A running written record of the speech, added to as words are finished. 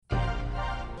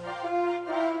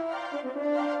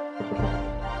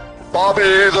Bobby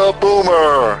the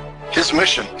Boomer. His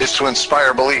mission is to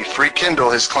inspire belief,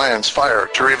 rekindle his clan's fire,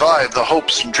 to revive the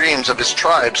hopes and dreams of his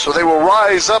tribe so they will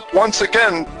rise up once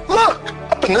again. Look,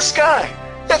 up in the sky.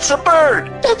 It's a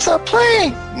bird. It's a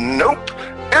plane. Nope.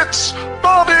 It's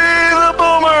Bobby the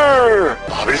Boomer.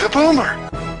 Bobby the Boomer.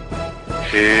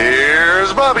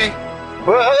 Here's Bobby.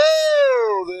 Well,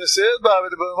 hello, this is Bobby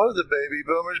the Boomer, the baby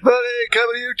boomer's buddy,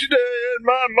 coming to you today in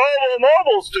my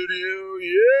mobile studio.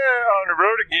 Yeah, on the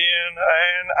road again,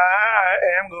 and I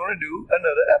am going to do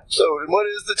another episode. And what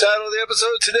is the title of the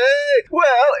episode today?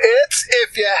 Well, it's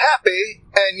If You're Happy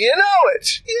and You Know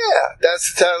It. Yeah, that's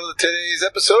the title of today's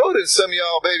episode. And some of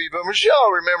y'all baby boomers,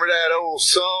 y'all remember that old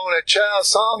song, that child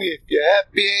song, if you're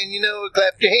happy and you know it,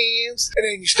 clap your hands, and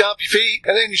then you stomp your feet,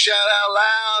 and then you shout out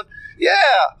loud.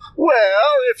 Yeah, well,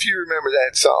 if you remember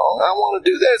that song, I want to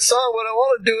do that song, but I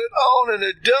want to do it on an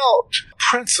adult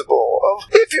principle of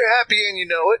if you're happy and you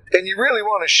know it, and you really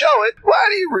want to show it, why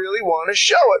do you really want to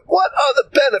show it? What are the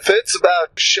benefits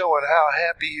about showing how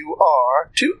happy you are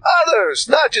to others?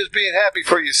 Not just being happy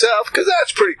for yourself, because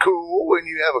that's pretty cool when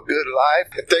you have a good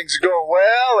life and things are going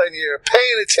well and you're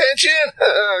paying attention,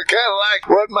 kind of like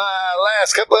what my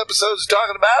last couple episodes are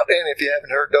talking about. And if you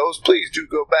haven't heard those, please do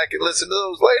go back and listen to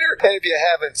those later. And if you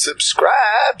haven't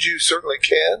subscribed, you certainly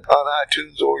can on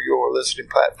iTunes or your listening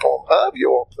platform of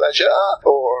your pleasure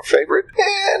or favorite.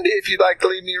 And if you'd like to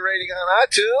leave me a rating on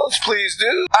iTunes, please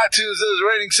do. iTunes is a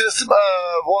rating system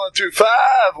of 1 through 5.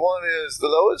 1 is the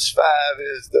lowest, 5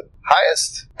 is the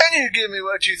highest. And you give me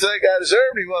what you think I deserve.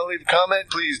 If you want to leave a comment,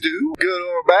 please do. Good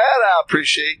or bad, I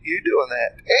appreciate you doing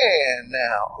that. And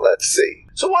now, let's see.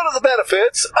 So what are the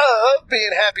benefits of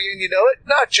being happy and you know it?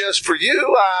 Not just for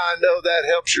you. I know that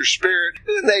helps your spirit.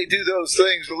 And they do those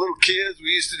things with little kids.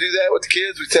 We used to do that with the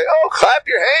kids. We'd say, oh, clap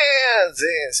your hands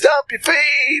and stomp your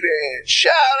feet and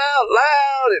shout out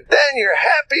loud. And then you're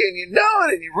happy and you know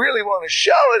it and you really want to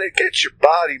show it. It gets your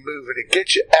body moving. It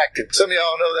gets you active. Some of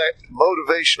y'all know that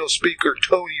motivational speaker,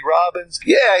 Tony Robbins.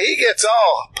 Yeah, he gets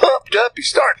all pumped up. He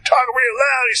starts talking real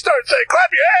loud. He starts saying, clap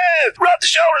your hands, rub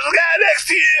the shoulders of the guy next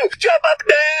to you, jump up and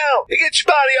down. It gets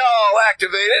your body all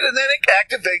activated, and then it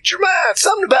activates your mind.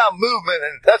 Something about movement,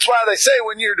 and that's why they say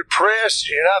when you're depressed,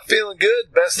 you're not feeling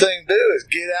good, the best thing to do is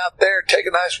get out there, take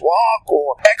a nice walk,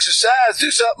 or exercise,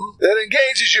 do something that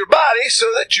engages your body so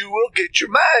that you will get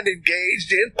your mind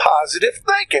engaged in positive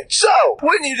thinking. So,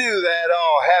 when you do that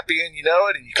all happy and you know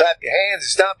it, and you clap your hands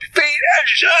and stomp your feet, and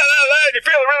you shout out loud, and you're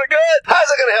feeling really good, how's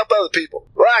that going to help other people?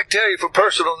 Well, I can tell you from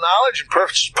personal knowledge and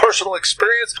personal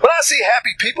experience, when I see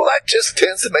happy people, that just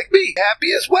tends to make me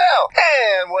happy as well.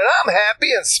 And when I'm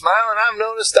happy and smiling, I've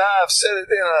noticed, I've said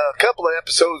it in a couple of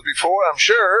episodes before, I'm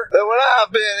sure, that when I've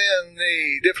been in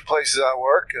the different places I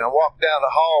work, and I walk down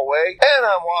the hallway, and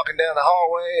I'm walking down the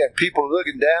hallway, and people are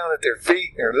looking down at their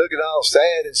feet, and they're looking all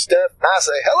sad and stuff, and I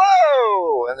say,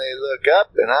 hello! And they look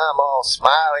up, and I'm all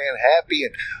smiling and happy,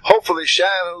 and hopefully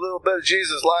shining a little bit of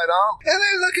Jesus light on them, and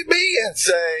they look at me and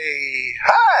say,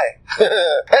 hi!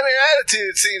 And their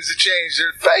attitude seems to change.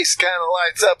 Their face kind of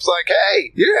lights up. It's like,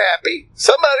 hey, you're happy.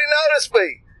 Somebody noticed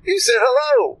me. You said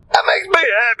hello. That makes me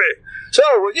happy. So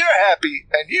when you're happy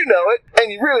and you know it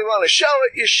and you really want to show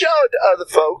it, you show it to other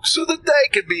folks so that they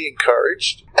can be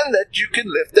encouraged and that you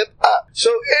can lift them up.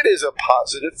 So it is a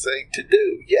positive thing to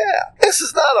do. Yeah. This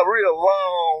is not a real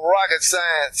long rocket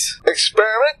science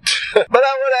experiment, but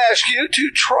I would ask you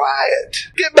to try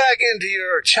it. Get back into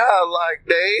your childlike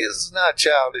days, not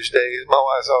childish days. My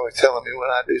wife's always telling me when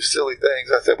I do silly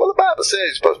things, I said, well, the Bible says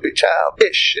you're supposed to be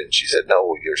childish. And she said,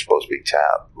 no, you're supposed to be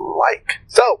childlike.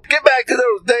 So get back to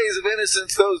those days of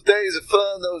innocence, those days of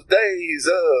fun, those days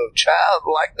of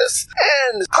childlikeness,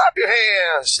 and clap your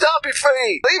hands, stomp your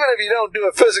feet, even if you don't do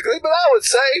it physically, but I would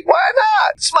say, why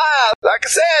not? Smile. Like I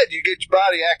said, you get your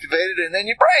body activated, and then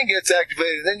your brain gets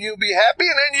activated, and then you'll be happy,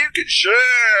 and then you can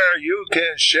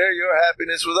share your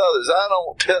happiness with others.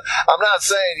 I'm not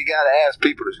saying you gotta ask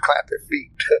people to clap their feet,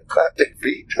 clap their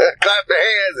feet, clap their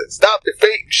hands, and stomp their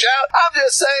feet, and shout. I'm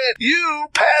just saying, you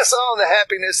pass on the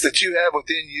happiness that you have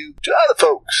within you to other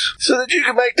folks, so that you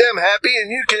can make them happy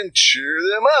and you can cheer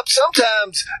them up.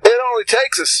 Sometimes it only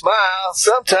takes a smile.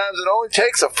 Sometimes it only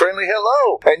takes a friendly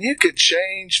hello. And you can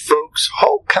change folks'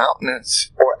 whole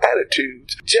countenance or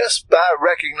attitudes just by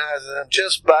recognizing them,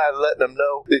 just by letting them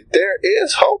know that there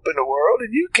is hope in the world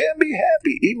and you can be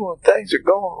happy. Even when things are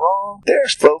going wrong,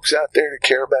 there's folks out there to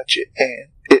care about you, and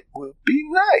it will be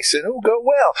nice and it'll go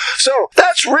well. So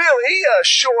that's really a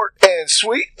short and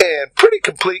sweet and pretty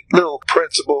complete little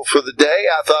principle for the day.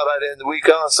 I thought I'd end the week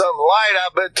on something light.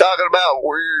 I've been talking about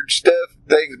weird stuff,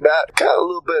 things about kind of a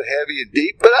little bit heavy and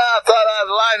deep, but I thought I'd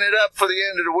line it up for the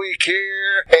end of the week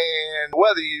here. And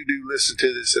whether you do listen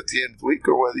to this at the end of the week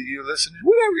or whether you listen,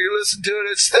 whenever you listen to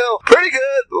it, it's still pretty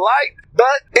good, light,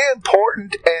 but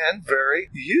important and very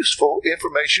useful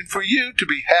information for you to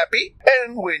be happy.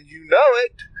 And when you know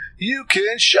it, you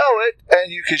can show it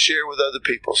and you can share with other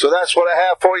people. So that's what I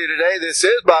have for you today. This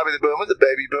is Bobby the Boomer, the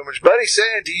Baby Boomer's buddy,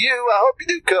 saying to you, I hope you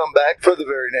do come back for the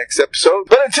very next episode.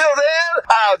 But until then,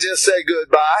 I'll just say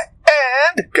goodbye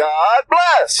and God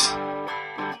bless.